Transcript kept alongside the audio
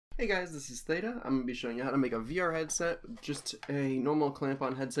Hey guys, this is Theytah. I'm going to be showing you how to make a VR headset, just a normal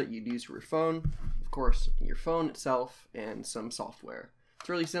clamp-on headset you'd use for your phone, of course, your phone itself, and some software. It's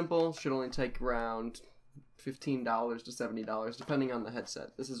really simple, should only take around $15 to $70 depending on the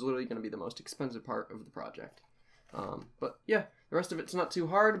headset. This is literally going to be the most expensive part of the project. But yeah, the rest of it's not too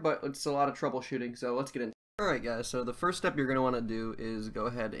hard, but it's a lot of troubleshooting, so let's get into it. Alright guys, so the first step you're going to want to do is go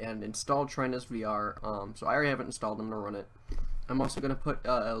ahead and install SteamVR. So I already have it installed, I'm going to run it. I'm also going to put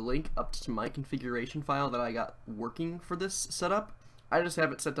a link up to my configuration file that I got working for this setup. I just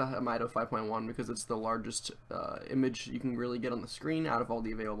have it set to Mido 5.1 because it's the largest image you can really get on the screen out of all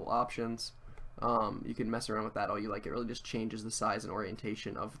the available options. You can mess around with that all you like. It really just changes the size and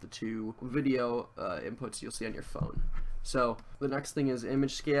orientation of the two video inputs you'll see on your phone. So the next thing is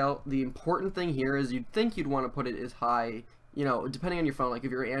image scale. The important thing here is you'd think you'd want to put it as high, you know, depending on your phone. Like if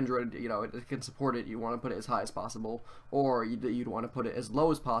you're Android, you know, it can support it, you want to put it as high as possible, or you'd want to put it as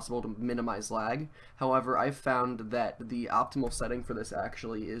low as possible to minimize lag. However, I've found that the optimal setting for this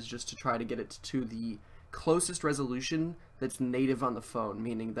actually is just to try to get it to the closest resolution that's native on the phone,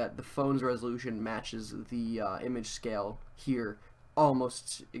 meaning that the phone's resolution matches the image scale here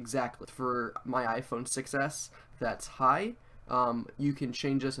almost exactly. For my iPhone 6s, that's high. You can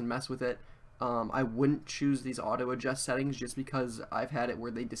change this and mess with it. I wouldn't choose these auto adjust settings just because I've had it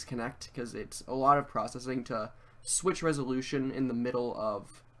where they disconnect, because it's a lot of processing to switch resolution in the middle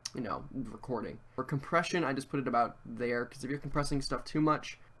of, you know, recording. For compression, I just put it about there, because if you're compressing stuff too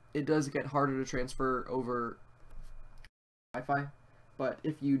much, it does get harder to transfer over Wi-Fi. But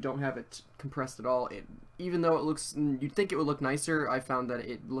if you don't have it compressed at all, even though it looks, you'd think it would look nicer, I found that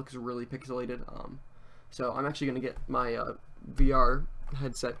it looks really pixelated. So I'm actually going to get my VR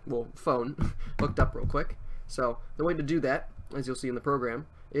headset, well, phone, hooked up real quick. So the way to do that, as you'll see in the program,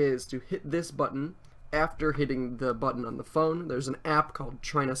 is to hit this button after hitting the button on the phone. There's an app called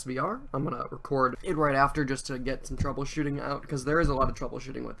SteamVR. I'm going to record it right after just to get some troubleshooting out, because there is a lot of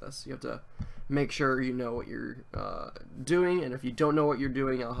troubleshooting with this. You have to make sure you know what you're doing, and if you don't know what you're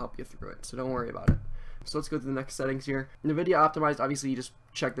doing, I'll help you through it, so don't worry about it. So let's go to the next settings here. NVIDIA optimized, obviously you just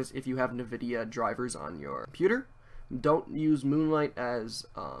check this if you have NVIDIA drivers on your computer. Don't use Moonlight, as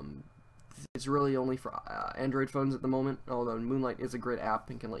it's really only for Android phones at the moment, although Moonlight is a great app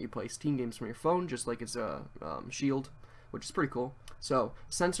and can let you play Steam games from your phone, just like it's a Shield, which is pretty cool. So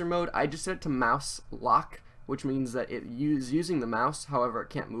sensor mode, I just set it to mouse lock, which means that it is using the mouse, however it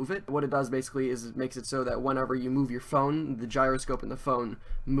can't move it. What it does basically is it makes it so that whenever you move your phone, the gyroscope in the phone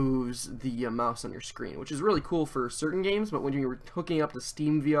moves the mouse on your screen, which is really cool for certain games, but when you're hooking up to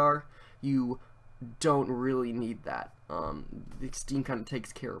SteamVR, you don't really need that. The Steam kind of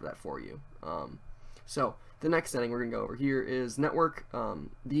takes care of that for you. So the next setting we're going to go over here is network.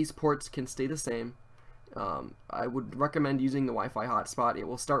 These ports can stay the same. I would recommend using the Wi-Fi hotspot. It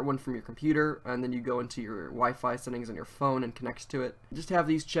will start one from your computer, and then you go into your Wi-Fi settings on your phone and connect to it. Just have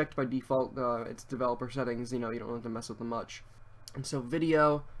these checked by default. It's developer settings, you know, you don't have to mess with them much. And so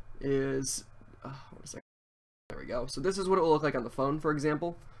video is, what is that? There we go. So this is what it will look like on the phone, for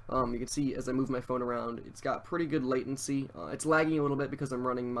example. You can see as I move my phone around, it's got pretty good latency. It's lagging a little bit because I'm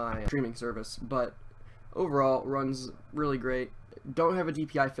running my streaming service, but overall, it runs really great. Don't have a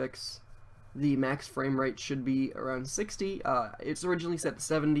DPI fix. The max frame rate should be around 60. It's originally set to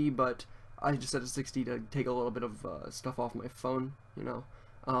 70, but I just set it to 60 to take a little bit of stuff off my phone, you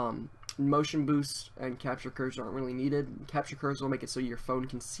know. Motion boost and capture cursor aren't really needed. Capture cursor will make it so your phone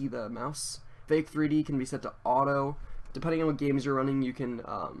can see the mouse. Fake 3D can be set to auto. Depending on what games you're running, you can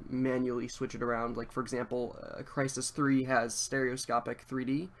manually switch it around. Like, for example, Crysis 3 has stereoscopic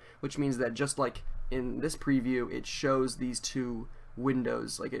 3D, which means that just like in this preview, it shows these two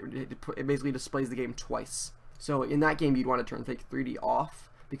windows. Like, it basically displays the game twice. So in that game, you'd want to turn Fake 3D off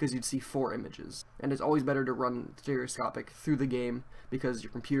because you'd see 4 images. And it's always better to run stereoscopic through the game because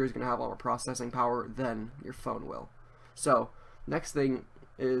your computer is going to have a lot more processing power than your phone will. So, next thing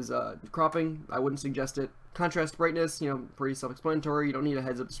is cropping. I wouldn't suggest it. Contrast brightness, you know, pretty self-explanatory. You don't need a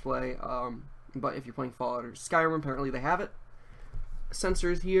heads-up display, but if you're playing Fallout or Skyrim, apparently they have it.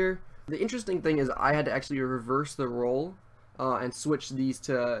 Sensors here. The interesting thing is I had to actually reverse the role and switch these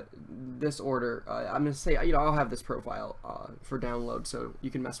to this order. I'm going to say, you know, I'll have this profile for download, so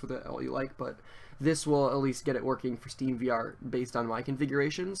you can mess with it all you like, but this will at least get it working for SteamVR based on my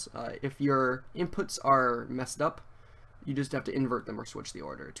configurations. If your inputs are messed up, you just have to invert them or switch the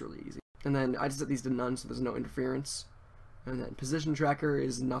order. It's really easy. And then I just set these to none so there's no interference. And then position tracker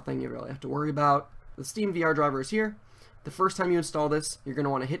is nothing you really have to worry about. The SteamVR driver is here. The first time you install this, you're going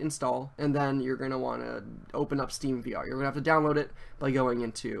to want to hit install, and then you're going to want to open up SteamVR. You're going to have to download it by going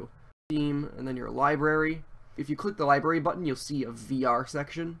into Steam and then your library. If you click the library button, you'll see a VR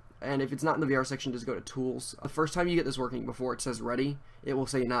section. and if it's not in the VR section, just go to Tools. The first time you get this working, before it says ready, it will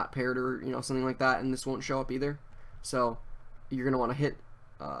say not paired or something like that, and this won't show up either. So you're going to want to hit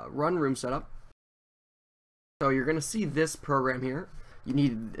Run Room Setup. So you're going to see this program here. You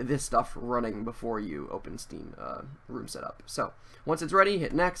need this stuff running before you open Steam Room Setup. So once it's ready,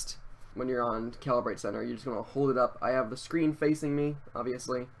 hit Next. When you're on Calibrate Center, you're just going to hold it up. I have the screen facing me,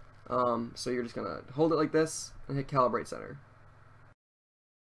 obviously. So you're just going to hold it like this and hit Calibrate Center.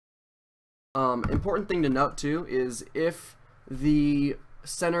 Important thing to note too is if the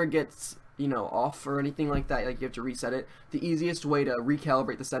center gets off or anything like that, like you have to reset it, the easiest way to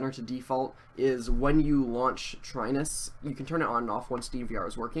recalibrate the center to default is when you launch Trinus. You can turn it on and off when SteamVR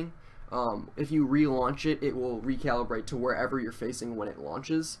is working. If you relaunch it, it will recalibrate to wherever you're facing when it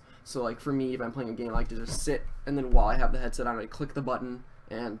launches. So like for me, if I'm playing a game, I like to just sit, and then while I have the headset on, I click the button,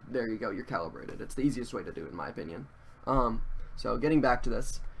 and there you go, you're calibrated. It's the easiest way to do it in my opinion. So getting back to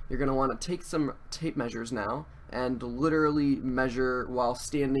this, you're going to want to take some tape measures now and literally measure while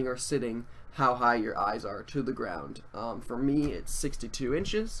standing or sitting how high your eyes are to the ground. For me, it's 62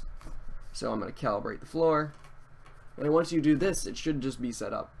 inches, so I'm going to calibrate the floor, and once you do this, it should just be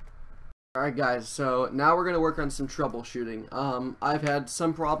set up. Alright guys, so now we're going to work on some troubleshooting. I've had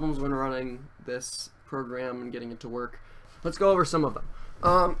some problems when running this program and getting it to work. Let's go over some of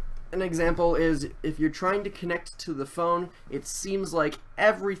them. An example is if you're trying to connect to the phone, it seems like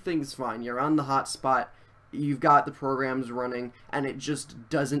everything's fine. You're on the hotspot, you've got the programs running, and it just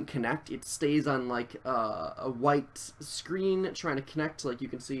doesn't connect. It stays on like a white screen trying to connect. Like you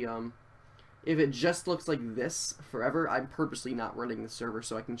can see, if it just looks like this forever, I'm purposely not running the server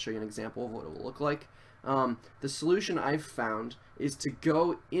so I can show you an example of what it will look like. The solution I've found is to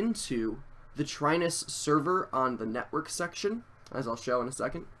go into the Trinus server on the network section, as I'll show in a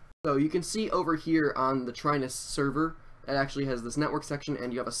second. So you can see over here on the Trinus server, it actually has this network section,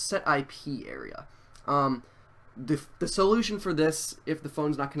 and you have a set IP area. The solution for this, if the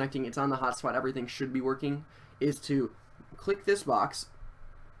phone's not connecting, it's on the hotspot, everything should be working, is to click this box,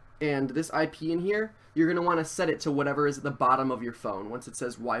 and this IP in here, you're going to want to set it to whatever is at the bottom of your phone once it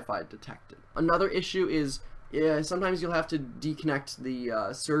says Wi-Fi detected. Another issue is sometimes you'll have to deconnect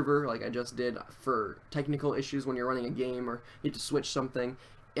the server like I just did for technical issues when you're running a game or you need to switch something.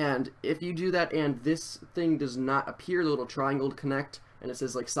 And if you do that and this thing does not appear, the little triangle to connect, and it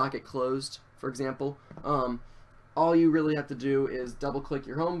says like socket closed, for example, all you really have to do is double click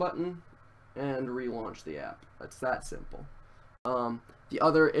your home button and relaunch the app. It's that simple. The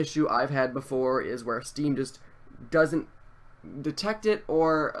other issue I've had before is where Steam just doesn't detect it,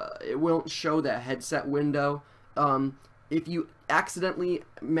 or it won't show that headset window. If you accidentally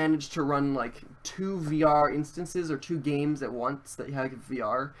manage to run like 2 VR instances or 2 games at once that you have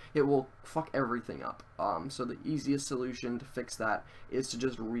VR, it will fuck everything up. So the easiest solution to fix that is to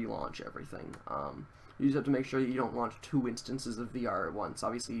just relaunch everything. You just have to make sure that you don't launch 2 instances of VR at once.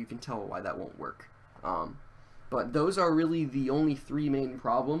 Obviously you can tell why that won't work. But those are really the only 3 main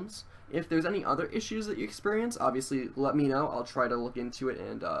problems. If there's any other issues that you experience, obviously let me know. I'll try to look into it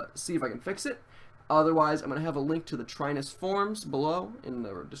and see if I can fix it. Otherwise, I'm going to have a link to the Trinus forums below in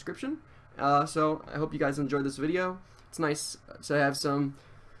the description. So I hope you guys enjoyed this video. It's nice to have some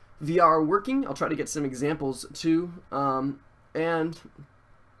VR working. I'll try to get some examples too. And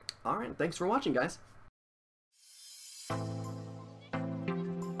alright, thanks for watching, guys.